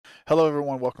Hello,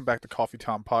 everyone. Welcome back to Coffee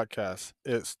Time Podcast.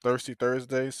 It's Thirsty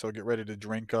Thursday, so get ready to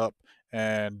drink up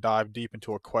and dive deep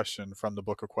into a question from the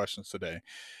book of questions today.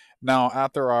 Now,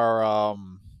 after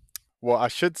well, I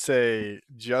should say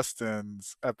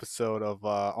Justin's episode of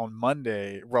on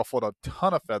Monday ruffled a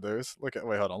ton of feathers. Wait,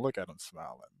 hold on, look at him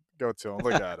smiling. Go to him,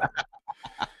 look at him.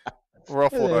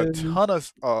 Ruffled a Hello. ton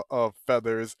of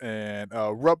feathers and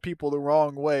rubbed people the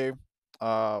wrong way.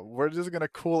 We're just gonna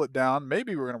cool it down.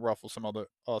 Maybe we're gonna ruffle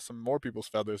some more people's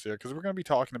feathers here because we're gonna be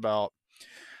talking about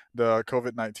the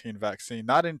COVID-19 vaccine,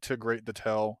 not into great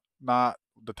detail, not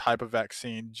the type of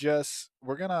vaccine. Just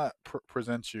we're gonna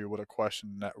present you with a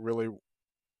question that really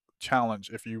challenge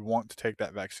if you want to take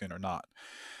that vaccine or not.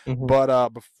 Mhm. But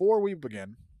before we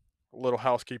begin, a little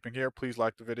housekeeping here. Please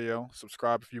like the video,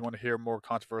 subscribe if you want to hear more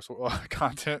controversial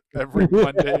content every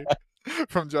Monday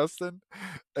from Justin.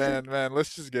 And man,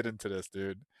 let's just get into this,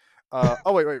 dude.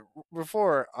 Wait.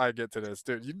 Before I get to this,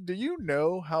 dude, do you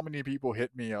know how many people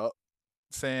hit me up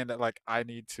saying that like I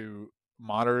need to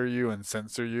monitor you and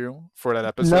censor you for that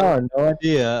episode? No, no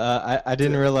idea. I D-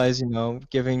 didn't realize,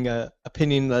 giving a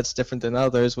opinion that's different than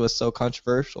others was so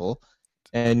controversial,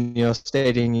 and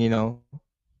stating,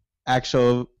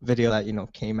 actual video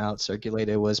that came out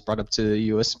circulated was brought up to the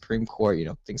U.S. Supreme Court.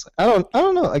 Things like I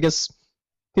don't know. I guess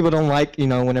people don't like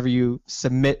whenever you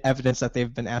submit evidence that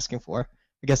they've been asking for.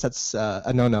 I guess that's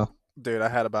a no-no. Dude, I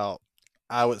had about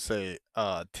I would say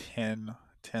 10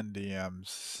 DMs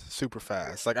super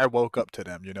fast. Like I woke up to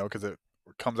them, because it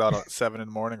comes out at 7 in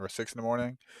the morning or 6 in the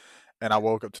morning. And I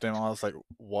woke up to them and I was like,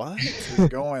 what is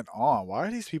going on? Why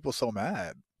are these people so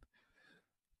mad?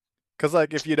 Because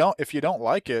like if you don't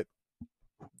like it,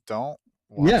 don't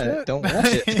watch Yeah, it. don't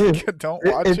watch it. Don't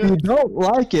watch If you it. don't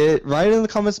like it, write in the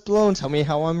comments below and tell me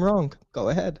how I'm wrong. Go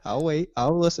ahead. I'll wait.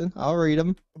 I'll listen. I'll read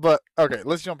them. But okay,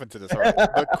 let's jump into this. All right.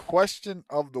 The question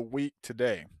of the week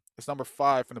today is number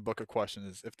 5 in the book of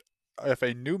questions. If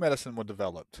a new medicine were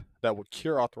developed that would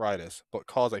cure arthritis but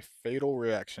cause a fatal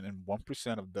reaction in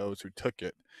 1% of those who took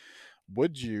it,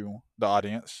 would you, the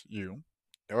audience, you,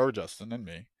 or Justin and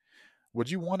me, would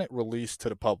you want it released to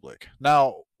the public?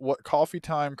 Now, what Coffee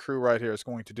Time crew right here is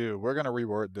going to do, we're going to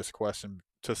reword this question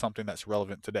to something that's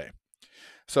relevant today.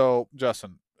 So,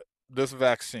 Justin, this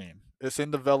vaccine, it's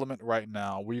in development right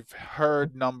now. We've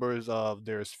heard numbers of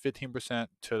there's 15%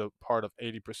 to the part of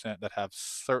 80% that have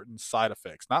certain side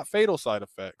effects, not fatal side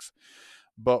effects,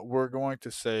 but we're going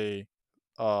to say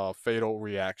fatal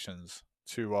reactions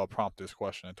to prompt this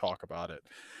question and talk about it.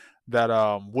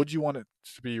 That would you want it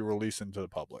to be released into the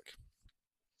public?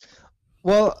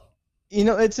 Well,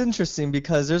 it's interesting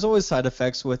because there's always side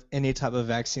effects with any type of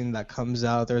vaccine that comes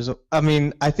out. I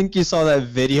mean, I think you saw that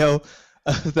video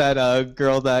of that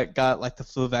girl that got like the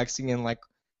flu vaccine and like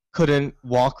couldn't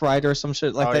walk right or some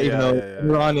shit like Oh that, even yeah, though yeah, yeah,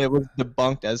 later yeah. on it was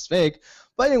debunked as fake.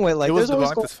 But anyway, It like was there's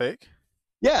always debunked as fake.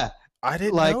 yeah, I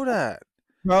didn't like know that.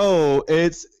 bro,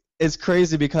 it's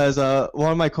crazy because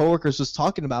one of my coworkers was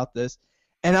talking about this,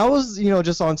 and I was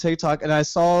just on TikTok and I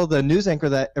saw the news anchor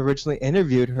that originally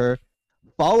interviewed her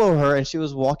follow her, and she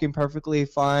was walking perfectly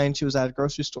fine. She was at a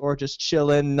grocery store just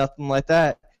chilling, nothing like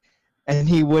that. And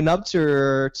he went up to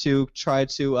her to try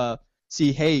to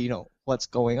see, hey, what's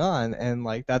going on, and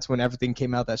like that's when everything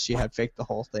came out that she had faked the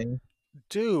whole thing.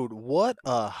 Dude, what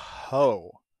a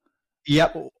hoe.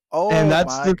 Yep. Oh, And oh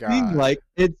that's my the thing, god. like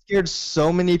it scared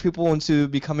so many people into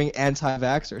becoming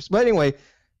anti-vaxxers. But anyway,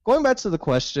 going back to the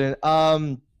question,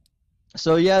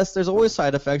 so yes, there's always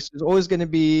side effects. There's always going to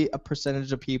be a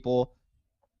percentage of people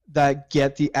that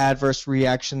get the adverse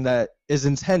reaction that is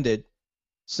intended.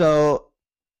 So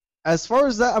as far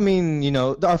as that, I mean,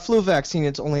 our flu vaccine,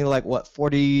 it's only like what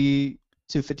 40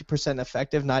 to 50%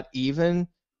 effective, not even.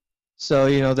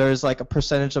 So there's like a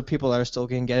percentage of people that are still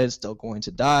going to get it, still going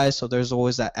to die. So there's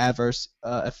always that adverse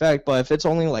effect. But if it's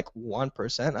only like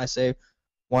 1%, I say,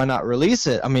 why not release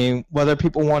it? I mean, whether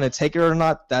people want to take it or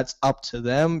not, that's up to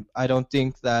them. I don't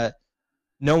think that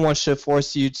no one should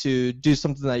force you to do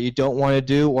something that you don't want to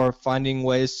do or finding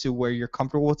ways to where you're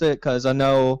comfortable with it. Because I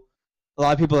know a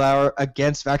lot of people that are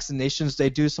against vaccinations, they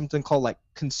do something called like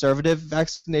conservative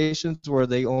vaccinations where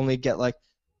they only get like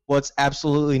what's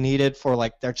absolutely needed for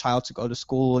like their child to go to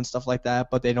school and stuff like that,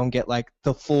 but they don't get like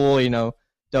the full,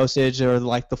 dosage or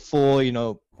like the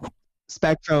full,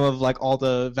 spectrum of like all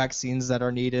the vaccines that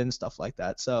are needed and stuff like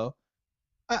that. So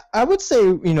I would say,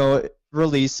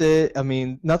 release it. I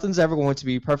mean, nothing's ever going to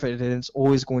be perfect and it's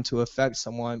always going to affect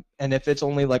someone. And if it's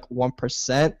only like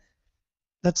 1%,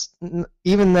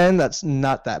 even then, that's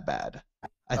not that bad,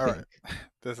 I All right. think.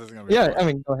 This is gonna be Yeah, fun. I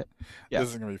mean, go ahead. Yeah. This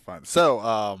is gonna be fun. So,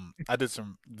 I did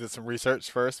some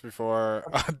research first before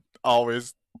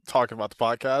always talking about the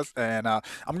podcast, and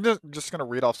I'm just gonna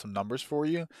read off some numbers for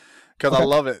you because I Okay.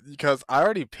 love it. Because I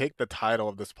already picked the title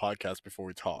of this podcast before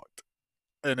we talked,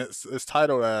 and it's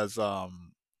titled as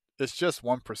it's just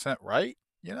 1%, right?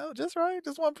 You know, just right,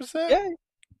 just 1%. Yeah,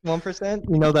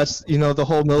 1%. That's the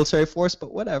whole military force,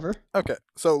 but whatever. Okay,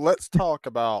 so let's talk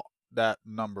about that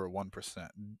number 1%.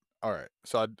 All right,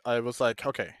 so I was like,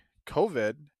 okay,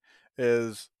 COVID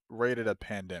is rated a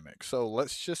pandemic. So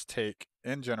let's just take,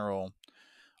 in general,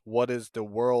 what is the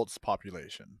world's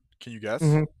population? Can you guess?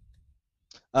 hmm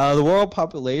The world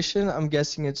population, I'm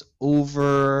guessing it's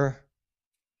over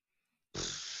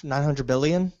 900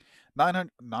 billion.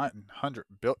 900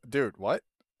 bill. Dude, what?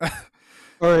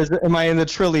 Or am I in the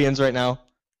trillions right now?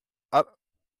 I,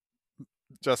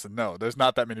 Justin, no, there's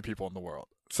not that many people in the world.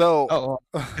 So, Oh,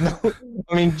 no.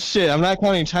 I mean, shit, I'm not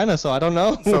counting China, so I don't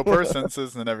know. so per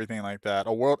census and everything like that,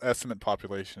 a world estimate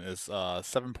population is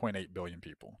 7.8 billion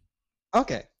people.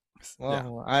 Okay. Yeah,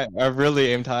 Well, I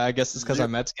really aimed high. I guess it's because you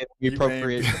I'm Mexican. We you aimed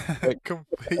appropriate. Like,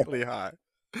 completely high.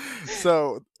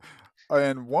 So,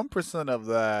 and 1% of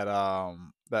that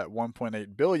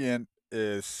 1.8 billion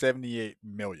is 78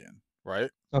 million,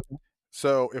 right? okay.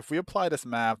 So if we apply this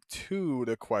math to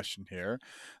the question here,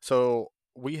 so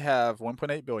we have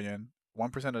 1.8 billion,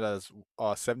 1% of that is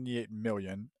 78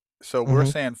 million. So we're hmm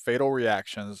saying fatal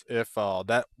reactions. If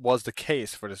that was the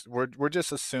case for this, we're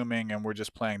just assuming and we're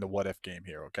just playing the what if game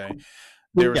here. Okay,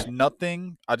 there's Yeah.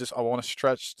 nothing. I want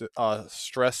to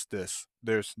stress this.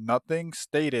 There's nothing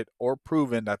stated or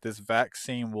proven that this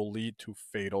vaccine will lead to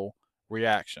fatal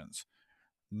reactions.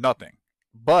 Nothing.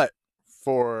 But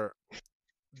for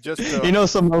just to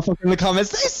Some motherfucker in the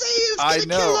comments, they say it's I gonna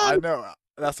know, kill I him. know.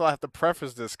 That's why I have to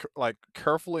preface this like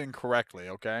carefully and correctly,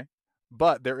 okay?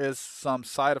 But there is some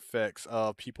side effects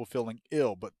of people feeling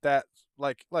ill, but that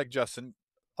like Justin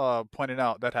pointed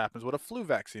out, that happens with a flu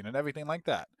vaccine and everything like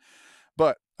that.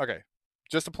 But okay,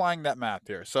 just applying that math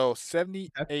here. So Okay.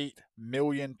 78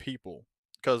 million people,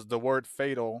 because the word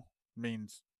fatal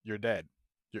means you're dead.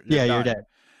 You're Yeah, you're dying. dead.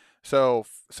 So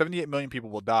 78 million people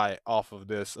will die off of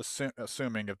this,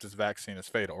 assuming if this vaccine is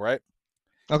fatal, right?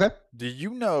 Okay. Do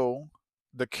you know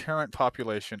the current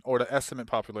population or the estimate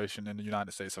population in the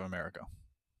United States of America?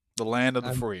 The land of the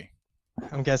I'm free.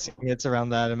 I'm guessing it's around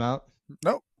that amount.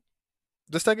 Nope.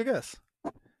 Just take a guess.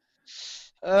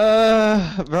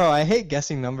 Bro, I hate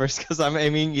guessing numbers because I'm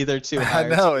aiming either too I high or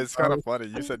too know, it's kind low. of funny.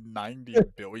 You said 90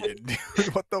 billion, dude.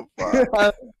 What the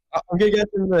fuck? I'm gonna guess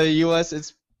in the U.S.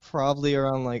 it's probably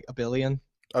around like a billion.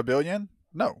 A billion?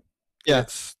 No. Yeah.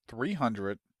 It's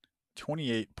 328.2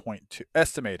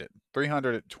 estimated.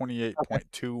 Okay.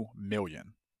 328.2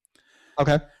 million.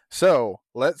 Okay. So,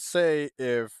 let's say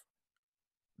if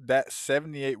that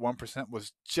 78 1%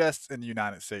 was just in the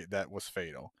United States that was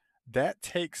fatal. That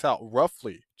takes out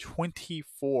roughly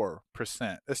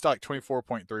 24%. It's like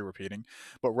 24.3 repeating,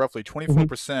 but roughly Mhm.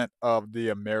 24% of the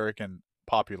American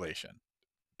population.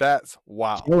 That's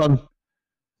wow. Kill him.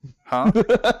 Huh?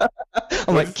 I'm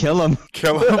What like, is kill him.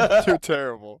 kill them? You're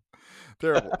terrible.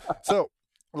 Terrible. So,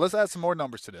 let's add some more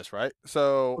numbers to this, right?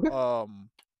 So, Okay.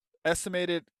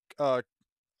 estimated uh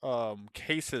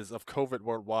cases of COVID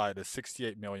worldwide is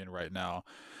 68 million right now,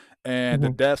 and the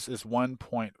Mhm. deaths is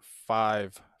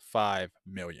 1.55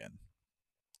 million.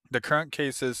 The current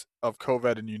cases of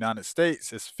COVID in the United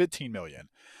States is 15 million,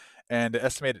 and the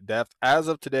estimated death as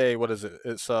of today, what is it?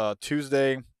 It's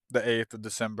Tuesday, the 8th of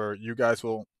December. You guys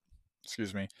will,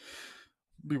 excuse me,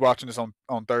 be watching this on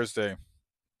Thursday,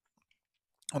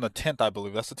 on the 10th, I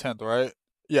believe. That's the 10th, right?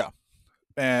 Yeah.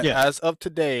 And Yeah. as of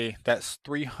today, that's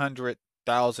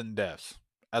 300,000 deaths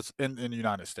as in the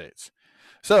United States.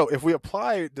 So if we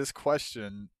apply this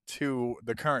question to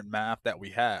the current math that we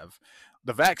have,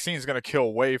 the vaccine is going to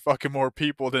kill way fucking more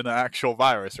people than the actual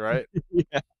virus, right?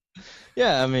 Yeah.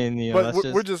 Yeah. I mean, But that's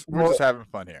just we're just having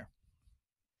fun here.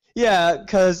 yeah,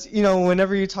 because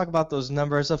whenever you talk about those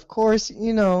numbers, of course,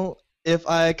 if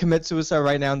I commit suicide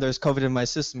right now and there's COVID in my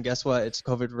system, guess what? It's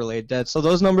COVID-related death. So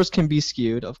those numbers can be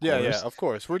skewed, of Yeah, yeah, course. of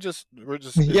course. Yeah, This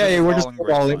yeah, is we're all just in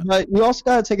great spitballing. fun. But you also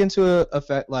gotta take into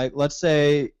effect, like, let's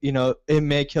say, it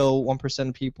may kill 1%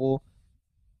 of people,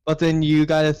 but then you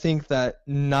gotta think that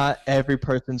not every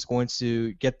person's going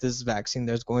to get this vaccine.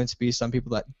 There's going to be some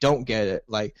people that don't get it.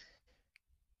 Like,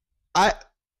 I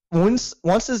once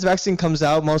this vaccine comes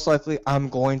out, most likely I'm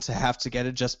going to have to get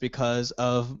it just because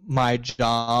of my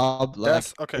job.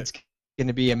 That's Like, okay. it's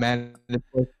gonna be a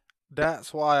mandatory.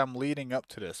 That's why I'm leading up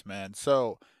to this, man.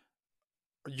 So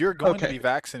you're going to Okay. be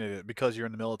vaccinated because you're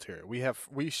in the military.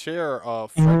 We share Hmm.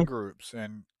 friend groups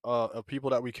and of people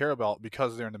that we care about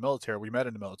because they're in the military. We met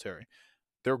in the military.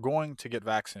 They're going to get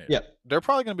vaccinated. Yeah. They're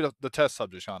probably going to be the test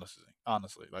subjects,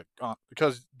 honestly, like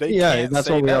because they Yeah, can't that's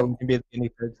say what we are. no. We can be the guinea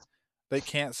pigs. They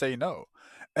can't say no.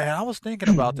 And I was thinking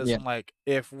about this. Yeah. I'm like,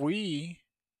 if we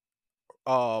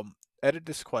edit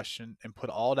this question and put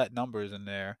all that numbers in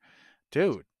there,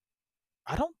 dude,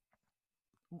 I don't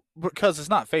because it's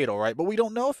not fatal, right? But we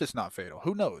don't know if it's not fatal.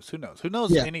 Who knows? Who knows? Who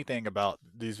knows Yeah. anything about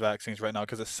these vaccines right now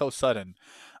because it's so sudden.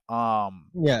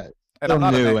 Um, Yeah. and Still I'm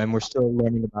not new, an and we're still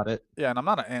learning about it. yeah, and I'm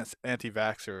not an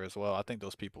anti-vaxxer as well. I think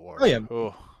those people Oh are yeah.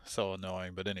 so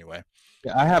annoying. But anyway,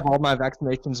 Yeah, I have all my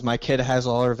vaccinations. My kid has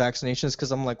all her vaccinations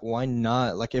because I'm like, why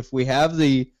not? Like, if we have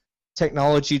the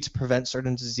technology to prevent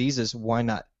certain diseases, why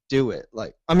not do it?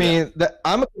 Like, I yeah, mean,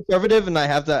 I'm a conservative and I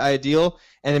have that ideal,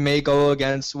 and it may go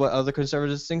against what other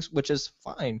conservatives think, which is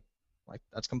fine. Like,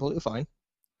 that's completely fine.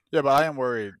 yeah. But I am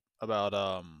worried about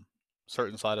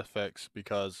certain side effects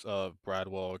because of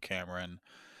Bradwell, Cameron,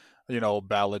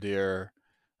 Balladeer.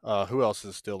 Who else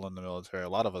is still in the military? A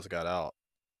lot of us got out.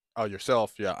 Oh,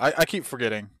 yourself, yeah. I keep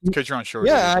forgetting because you're on shore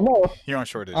Yeah, duty. I know. You're on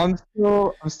shore duty.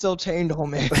 I'm still chained,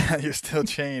 homie. You're still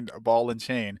chained, ball and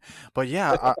chain. But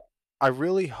yeah, I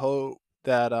really hope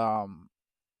that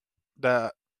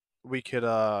we could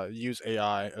use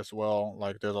AI as well.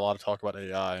 Like there's a lot of talk about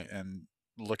AI and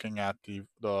looking at the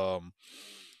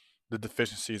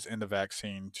deficiencies in the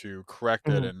vaccine to correct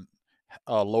it Mhm. and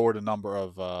lower the number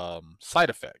of side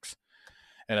effects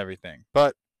and everything.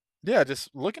 But yeah, just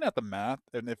looking at the math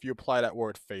and if you apply that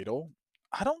word fatal,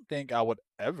 I don't think I would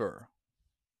ever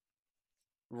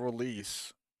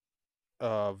release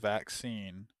a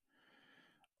vaccine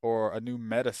or a new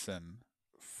medicine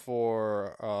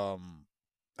for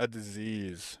a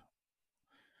disease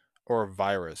or a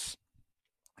virus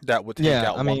that would take Yeah,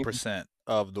 out I mean, 1%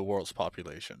 of the world's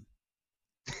population.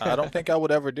 I don't think I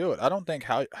would ever do it. I don't think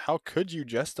how could you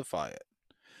justify it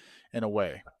in a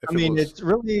way I if it mean, was it's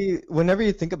really whenever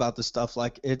you think about this stuff,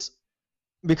 like it's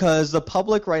because the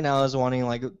public right now is wanting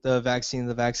like the vaccine.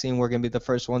 We're gonna be the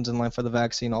first ones in line for the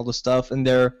vaccine, all the stuff, and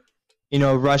they're,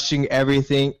 rushing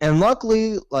everything. And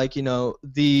luckily, like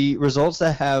the results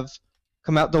that have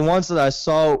come out, the ones that I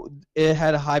saw, it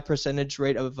had a high percentage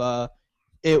rate of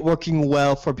it working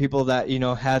well for people that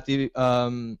had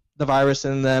the virus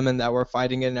in them and that were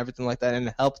fighting it and everything like that, and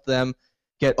it helped them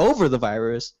get over the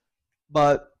virus.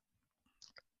 But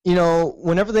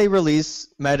whenever they release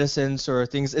medicines or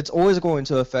things, it's always going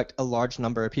to affect a large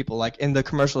number of people. Like in the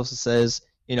commercials, it says,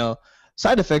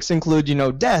 side effects include,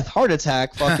 death, heart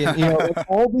attack, fucking, like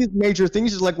all these major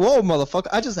things. You're like, whoa, motherfucker,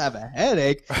 I just have a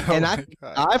headache oh and I my can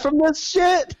god. die from this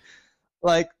shit.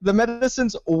 Like the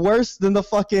medicine's worse than the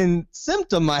fucking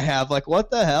symptom I have. Like,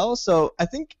 what the hell? So I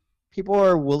think people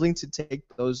are willing to take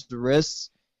those risks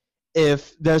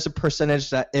if there's a percentage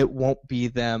that it won't be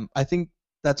them. I think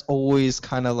that's always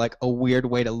kind of like a weird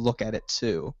way to look at it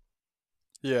too.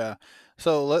 Yeah.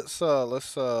 So let's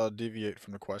deviate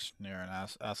from the question here and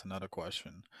ask another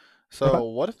question. Okay. So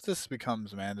what if this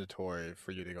becomes mandatory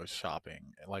for you to go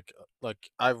shopping? Like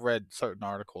I've read certain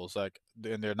articles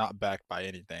and they're not backed by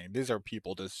anything. These are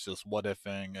people that's just what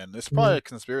ifing and it's Mhm. probably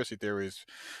conspiracy theories.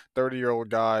 30-year-old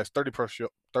guys, 30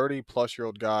 plus year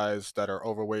old guys that are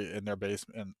overweight in their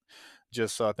basement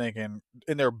just thinking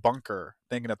in their bunker,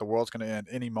 thinking that the world's going to end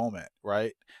any moment,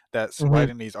 right? That's Mhm.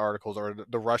 writing these articles, or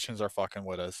the Russians are fucking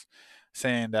with us,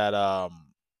 saying that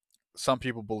some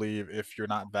people believe if you're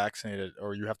not vaccinated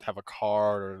or you have to have a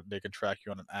card or they can track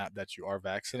you on an app that you are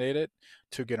vaccinated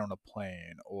to get on a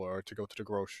plane or to go to the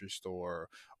grocery store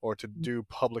or to do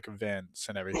public events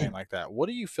and everything like that. What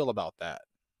do you feel about that?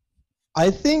 I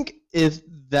think if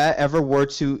that ever were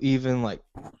to even like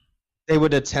they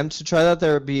would attempt to try that,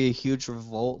 there would be a huge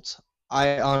revolt.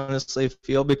 I honestly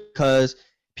feel because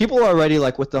people are already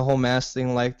like with the whole mask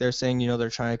thing, like they're saying, they're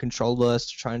trying to control us,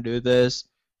 trying to do this.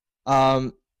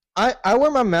 Um, I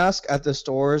wear my mask at the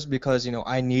stores because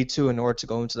I need to in order to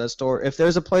go into that store. If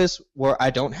there's a place where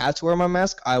I don't have to wear my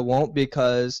mask, I won't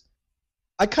because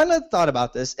I kind of thought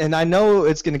about this, and I know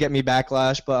it's gonna get me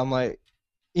backlash, but I'm like,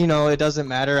 it doesn't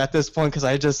matter at this point because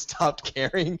I just stopped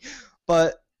caring.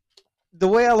 But the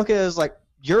way I look at it is like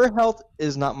your health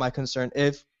is not my concern.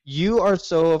 If you are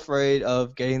so afraid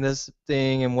of getting this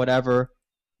thing and whatever,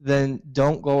 then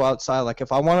don't go outside. Like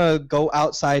if I want to go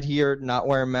outside here, not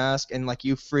wear a mask, and like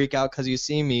you freak out because you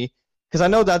see me, because I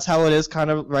know that's how it is kind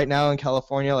of right now in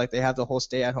California. Like they have the whole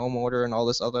stay-at-home order and all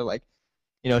this other like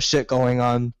shit going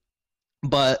on.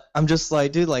 But I'm just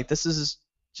like, dude, like this is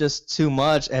just too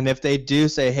much. And if they do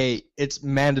say, hey, it's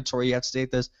mandatory, you have to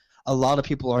take this, a lot of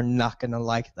people are not gonna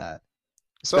like that,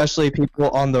 So especially people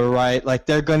on the right. Like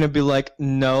they're gonna be like,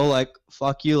 no, like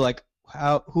fuck you, like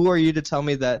who are you to tell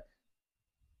me that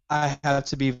I have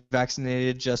to be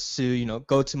vaccinated just to,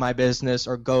 go to my business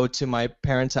or go to my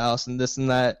parents' house and this and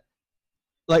that.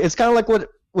 Like it's kind of like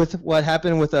what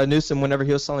happened with Newsom whenever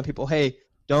he was telling people, hey,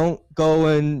 don't go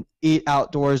and eat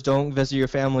outdoors, don't visit your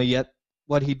family. Yet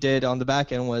what he did on the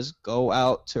back end was go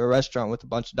out to a restaurant with a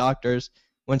bunch of doctors,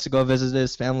 went to go visit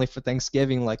his family for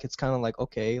Thanksgiving. Like it's kind of like,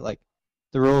 okay, like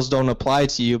the rules don't apply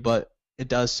to you, but it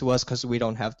does to us because we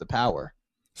don't have the power.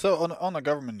 so on the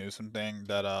government Newsom thing,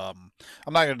 that I'm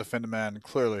not gonna defend the man.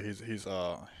 Clearly,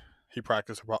 he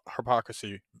practiced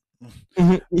hypocrisy. He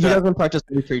That doesn't practice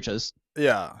what he preaches.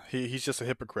 Yeah, he's just a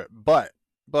hypocrite. But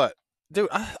dude,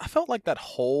 I felt like that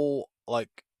whole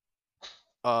like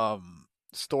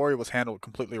story was handled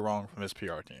completely wrong from his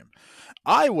PR team.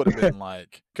 I would have been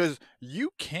like, because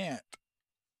you can't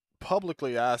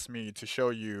publicly ask me to show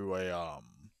you a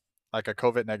like a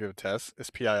COVID negative test. It's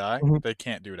PII. Mhm. They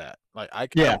can't do that. Like I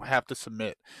Yeah. don't have to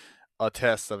submit a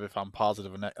test of if I'm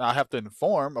positive or negative. I have to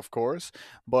inform, of course,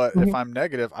 but if Mhm. I'm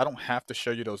negative, I don't have to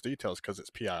show you those details because it's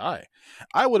PII.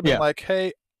 I would have been Yeah. like,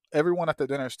 hey, everyone at the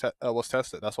dinner was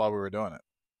tested. That's why we were doing it.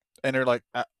 And they're like,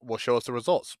 well, show us the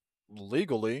results.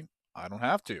 Legally, I don't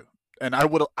have to. And I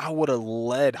would have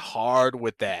led hard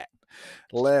with that.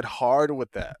 Led hard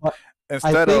with that. But I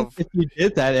Instead think of if you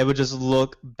did that, it would just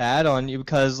look bad on you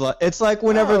because it's like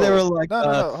whenever they were no, like, no,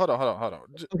 no, no. Hold on.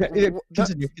 okay, yeah,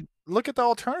 continue. Look at the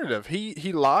alternative.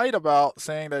 He lied about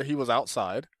saying that he was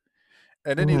outside,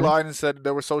 and then he Hmm. lied and said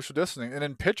there was social distancing, and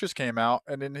then pictures came out,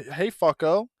 and then hey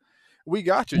fucko, we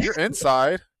got you. You're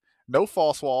inside, no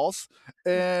false walls,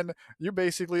 and you're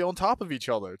basically on top of each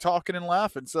other, talking and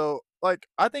laughing. So like,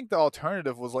 I think the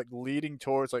alternative was like leading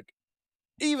towards like,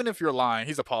 even if you're lying,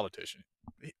 he's a politician.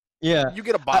 Yeah, You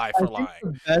get a I, buy I for think lying.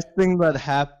 the best thing that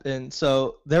happened.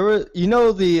 So there were,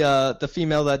 the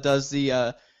female that does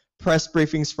the press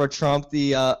briefings for Trump.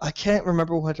 The I can't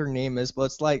remember what her name is, but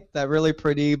it's like that really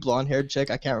pretty blonde-haired chick.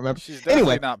 I can't remember. She's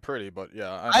Anyway, definitely not pretty, but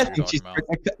yeah, I know I what you're think she's talking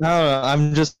about. pretty. I don't know.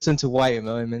 I'm just into white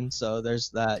women, so there's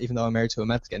that. Even though I'm married to a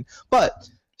Mexican, but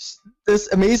this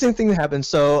amazing thing happened.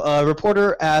 So a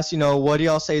reporter asked, what do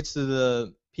y'all say to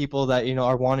the people that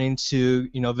are wanting to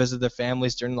visit their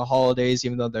families during the holidays,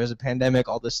 even though there's a pandemic,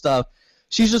 all this stuff.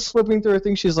 She's just flipping through her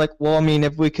thing. She's like, well, I mean,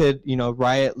 if we could,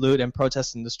 riot, loot, and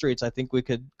protest in the streets, I think we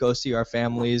could go see our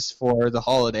families for the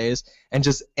holidays, and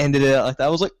just ended it like that. I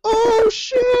was like, oh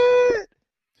shit,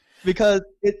 because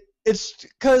it's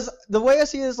because the way I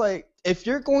see it is like, if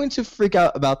you're going to freak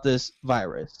out about this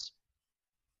virus,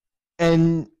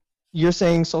 and you're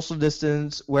saying social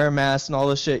distance, wear a mask, and all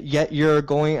this shit, yet you're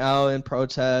going out and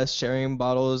protest, sharing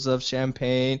bottles of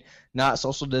champagne, not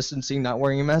social distancing, not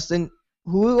wearing a mask, then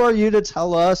who are you to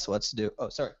tell us what to do? Oh,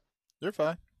 sorry. You're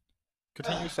fine.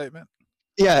 Continue your statement.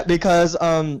 Yeah, because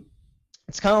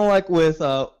it's kind of like with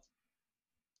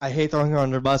I hate throwing her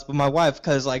under the bus, but my wife,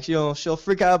 because like she'll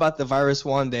freak out about the virus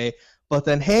one day, but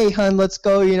then hey, hun, let's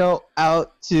go,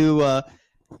 out to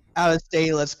out of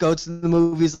state. Let's go to the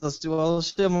movies. Let's do all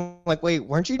this shit. I'm like, wait,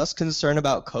 weren't you just concerned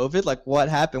about COVID? Like, what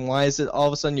happened? Why is it all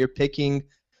of a sudden you're picking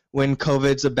when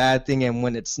COVID's a bad thing and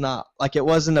when it's not? Like, it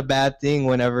wasn't a bad thing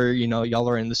whenever y'all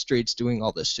are in the streets doing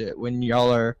all this shit. When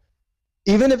y'all are,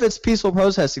 even if it's peaceful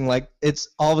protesting, like it's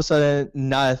all of a sudden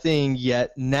not a thing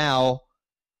yet now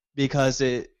because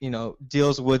it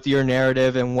deals with your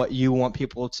narrative and what you want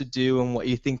people to do and what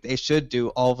you think they should do.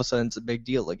 All of a sudden, it's a big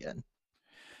deal again.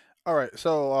 All right,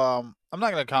 so I'm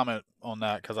not gonna comment on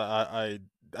that because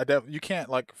you can't,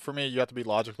 like, for me you have to be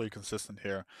logically consistent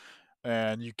here,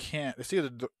 and you can't. It's either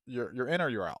you're in or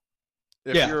you're out.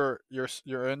 If Yeah.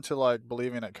 you're into like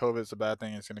believing that COVID is a bad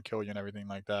thing, it's gonna kill you and everything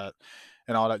like that,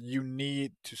 and all that, you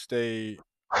need to stay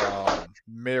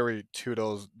married to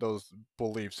those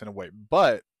beliefs in a way.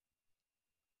 But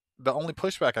the only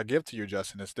pushback I give to you,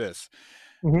 Justin, is this: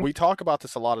 Hmm. we talk about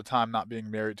this a lot of time, not being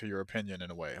married to your opinion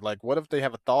in a way. Like, what if they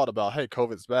have a thought about, hey,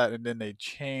 COVID's bad, and then they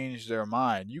change their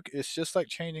mind? It's just like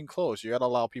changing clothes. You got to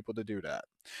allow people to do that.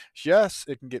 Yes,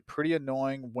 it can get pretty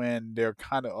annoying when they're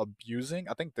kind of abusing.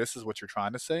 I think this is what you're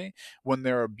trying to say, when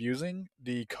they're abusing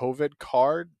the COVID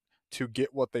card to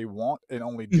get what they want and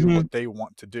only do Hmm. what they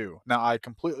want to do. Now, I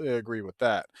completely agree with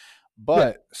that.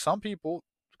 Yeah. But some people,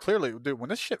 clearly, dude, when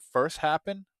this shit first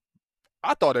happened,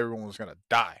 I thought everyone was going to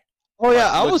die. Oh yeah,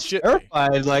 Like, I was legitly.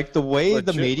 terrified, like the way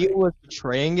the media Legitly. was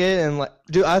portraying it, and like,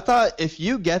 dude, I thought if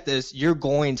you get this, you're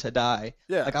going to die.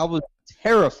 Yeah. Like I was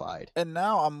terrified. And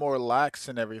now I'm more lax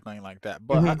and everything like that.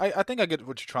 But Hmm. I think I get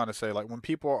what you're trying to say. Like, when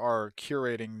people are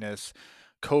curating this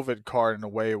COVID card in a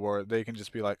way where they can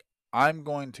just be like, I'm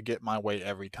going to get my way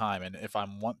every time, and if I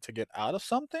want to get out of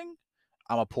something,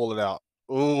 Imma pull it out.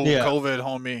 Ooh, Yeah, COVID,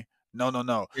 homie. No, no,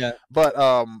 no. yeah. But,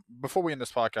 before we end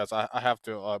this podcast, I have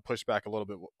to, push back a little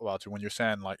bit about you when you're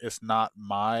saying, like, it is not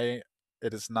my,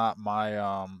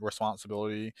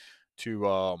 responsibility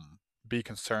to, be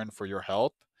concerned for your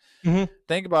health. Mhm.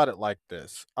 Think about it like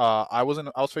this. I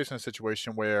was facing a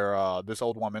situation where, this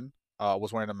old woman,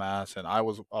 was wearing a mask, and I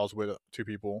was with, 2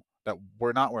 people that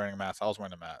were not wearing a mask. I was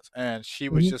wearing a mask, and she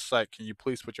was Mhm. just like, "Can you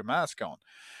please put your mask on?"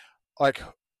 Like,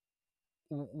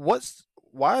 what's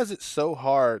why is it so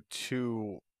hard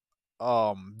to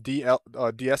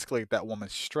de-escalate that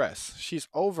woman's stress? She's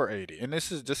over 80, and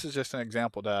this is just an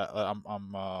example that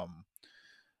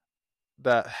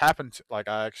that happened to, like,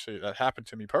 I actually that happened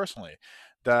to me personally.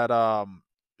 That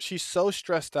she's so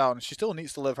stressed out, and she still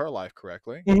needs to live her life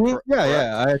correctly. Mhm. Yeah, yeah.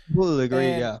 Correct. I completely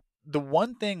agree. And Yeah. the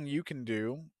one thing you can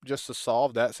do just to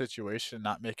solve that situation,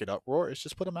 not make it uproar, is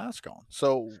just put a mask on.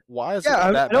 So why is Yeah,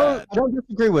 it that bad? I don't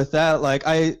disagree with that. Like,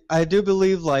 I do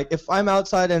believe like if I'm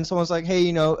outside and someone's like,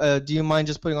 hey, do you mind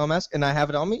just putting on a mask and I have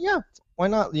it on me? Yeah, why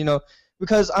not?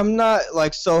 Because I'm not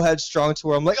like so headstrong to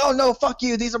where I'm like, oh no, fuck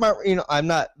you. These are my, I'm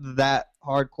not that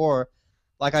hardcore.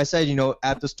 Like I said,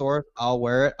 at the store, I'll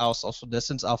wear it. I'll social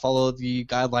distance. I'll follow the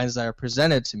guidelines that are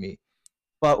presented to me.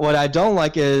 But what I don't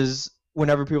like is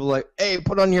whenever people are like, hey,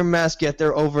 put on your mask, yet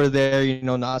they're over there,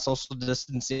 not social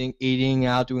distancing, eating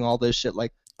out, doing all this shit.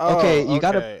 Like, okay, Oh, you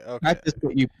gotta okay, okay. practice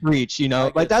what you preach, I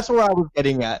like get that's you. where I was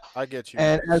getting at. I get you.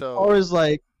 And as far So, as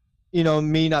like,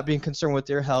 me not being concerned with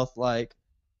your health, like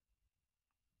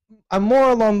I'm more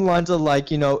along the lines of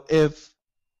like, if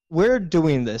we're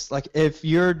doing this, like if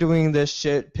you're doing this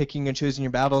shit, picking and choosing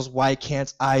your battles, why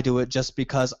can't I do it just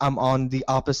because I'm on the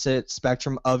opposite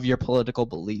spectrum of your political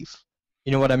belief?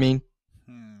 You know what I mean?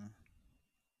 hmm,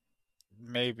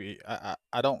 maybe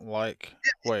I don't like.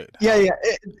 Wait, Yeah, how? yeah.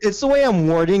 It's the way I'm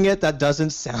wording it that doesn't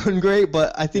sound great,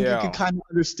 but I think you can Yeah. kind of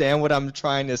understand what I'm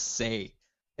trying to say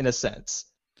in a sense.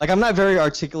 Like I'm not very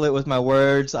articulate with my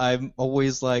words. I'm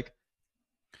always like,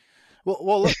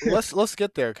 Let's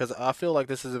get there because I feel like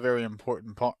this is a very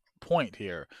important point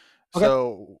here. okay.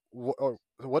 So,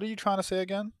 what are you trying to say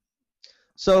again?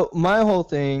 So my whole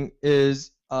thing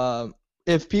is,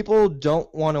 if people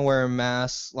don't want to wear a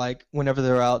mask, like whenever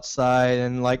they're outside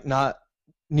and like not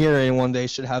near anyone, they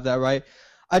should have that right.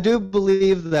 I do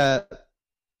believe that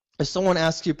if someone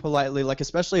asks you politely, like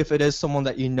especially if it is someone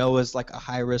that you know is like a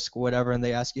high risk or whatever, and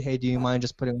they ask you, "Hey, do you mind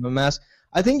just putting on a mask?"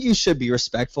 I think you should be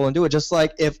respectful and do it. Just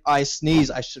like if I sneeze,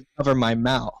 I should cover my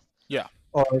mouth, Yeah.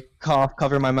 or cough,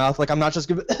 cover my mouth. Like I'm not just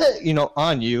gonna,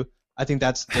 on you. I think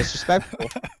that's disrespectful.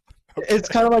 It's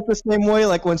Okay. kind of like the same way,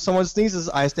 like when someone sneezes,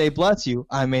 I say bless you.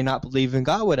 I may not believe in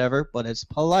God, whatever, but it's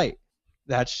polite.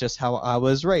 That's just how I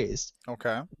was raised.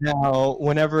 Okay. Now,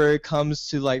 whenever it comes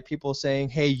to like people saying,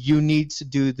 "Hey, you need to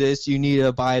do this, you need to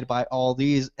abide by all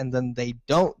these," and then they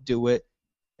don't do it,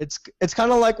 it's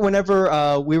kind of like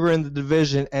whenever we were in the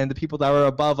division and the people that were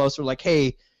above us were like,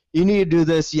 "Hey, you need to do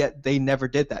this," yet they never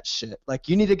did that shit. Like,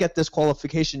 you need to get this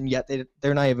qualification, yet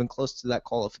they're not even close to that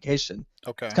qualification. It's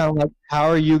Okay. kind of like, how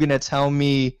are you gonna tell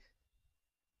me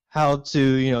how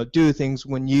to do things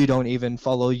when you don't even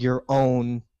follow your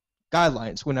own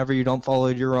guidelines, whenever you don't follow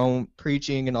your own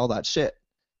preaching and all that shit?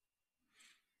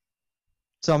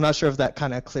 So I'm not sure if that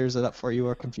kind of clears it up for you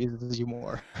or confuses you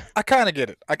more. I kind of get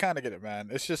it. I kind of get it, man.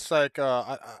 It's just like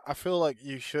I feel like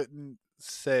you shouldn't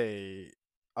say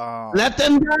Let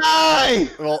them die.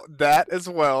 well, that as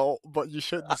well, but you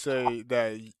shouldn't say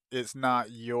that it's not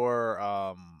your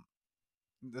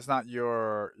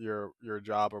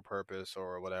job or purpose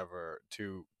or whatever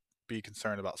to be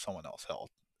concerned about someone else's health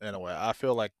in a way. I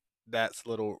feel like that's a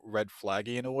little red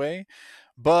flaggy in a way.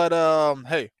 But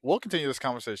hey, we'll continue this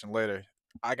conversation later.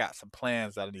 I got some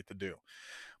plans that I need to do.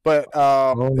 But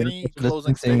Oh, not any social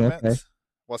closing distancing. Okay. statements?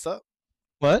 What's up?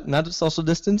 What? Not social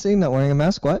distancing? Not wearing a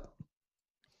mask? What?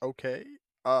 Okay.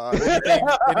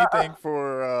 Anything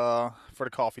for the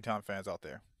Coffee Town fans out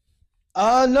there?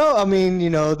 No. I mean,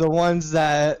 the ones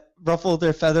that ruffled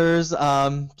their feathers.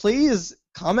 Please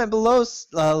comment below.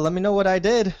 Let me know what I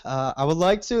did. I would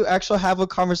like to actually have a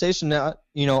conversation, not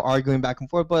arguing back and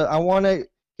forth, but I want to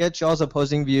get y'all's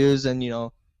opposing views, and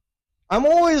I'm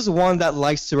always one that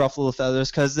likes to ruffle the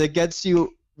feathers because it gets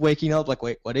you waking up like,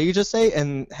 wait, what did you just say?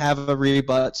 And have a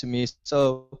rebut to me.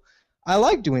 So I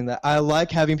like doing that. I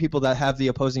like having people that have the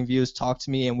opposing views talk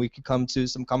to me and we can come to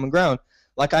some common ground.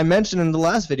 Like I mentioned in the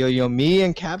last video, me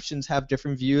and Captions have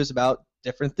different views about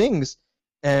different things.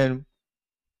 And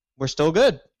we're still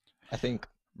good, I think.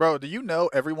 Bro, do you know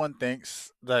everyone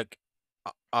thinks like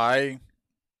I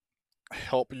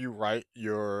help you write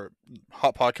your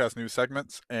hot podcast news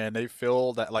segments, and they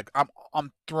feel that like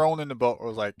I'm thrown in the boat. Where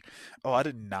it was like, oh, I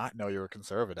did not know you were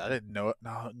conservative. I didn't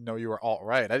know you were alt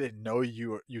right. I didn't know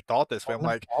you thought this way. I'm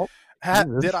like,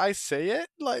 did I say it?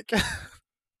 Like,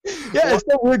 yeah, it's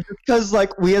so weird because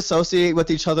like we associate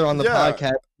with each other on the Yeah.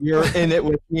 podcast. You're in it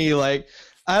with me. Like,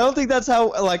 I don't think that's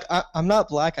how. Like, I'm not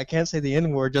black. I can't say the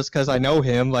N word just because I know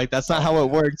him. Like, that's not how it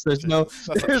works. There's no. Jesus,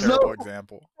 that's a There's terrible no.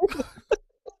 example.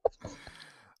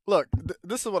 Look,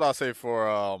 this is what I'll say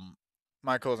for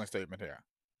my closing statement here.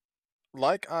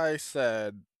 Like I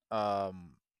said in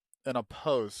a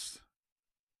post,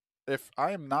 if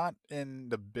I am not in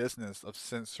the business of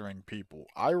censoring people,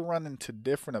 I run into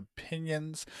different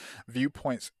opinions,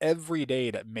 viewpoints every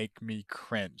day that make me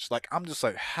cringe. Like, I'm just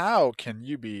like, how can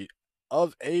you be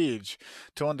of age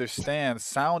to understand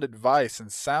sound advice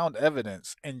and sound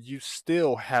evidence and you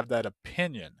still have that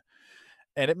opinion?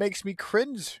 And it makes me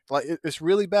cringe. Like, it's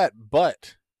really bad.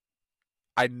 But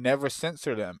I never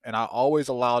censor them, and I always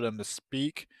allow them to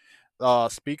speak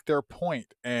their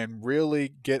point and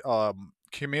really get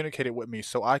communicated with me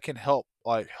so I can help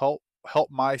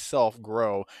myself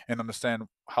grow and understand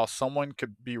how someone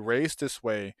could be raised this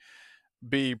way,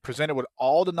 be presented with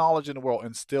all the knowledge in the world,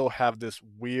 and still have this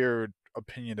weird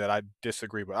opinion that I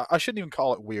disagree with. I shouldn't even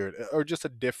call it weird, or just a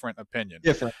different opinion.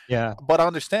 Different. Yeah. But I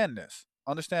understand this.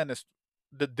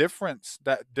 The difference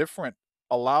that different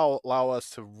allow us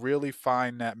to really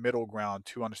find that middle ground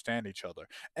to understand each other.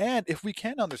 And if we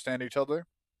can understand each other,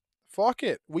 fuck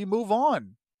it, we move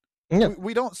on. Yeah.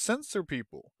 We don't censor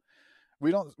people.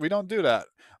 We don't do that.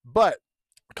 But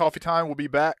Coffee Time will be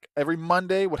back every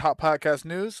Monday with Hot Podcast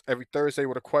News, every Thursday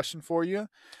with a question for you.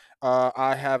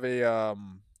 I have a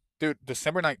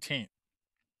December 19th.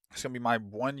 It's gonna be my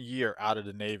 1 year out of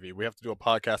the Navy. We have to do a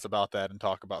podcast about that and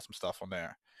talk about some stuff on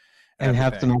there. And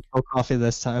have everything. some actual coffee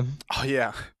this time. Oh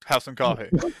yeah, have some coffee.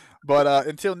 But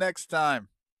until next time,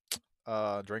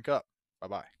 drink up. Bye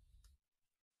bye.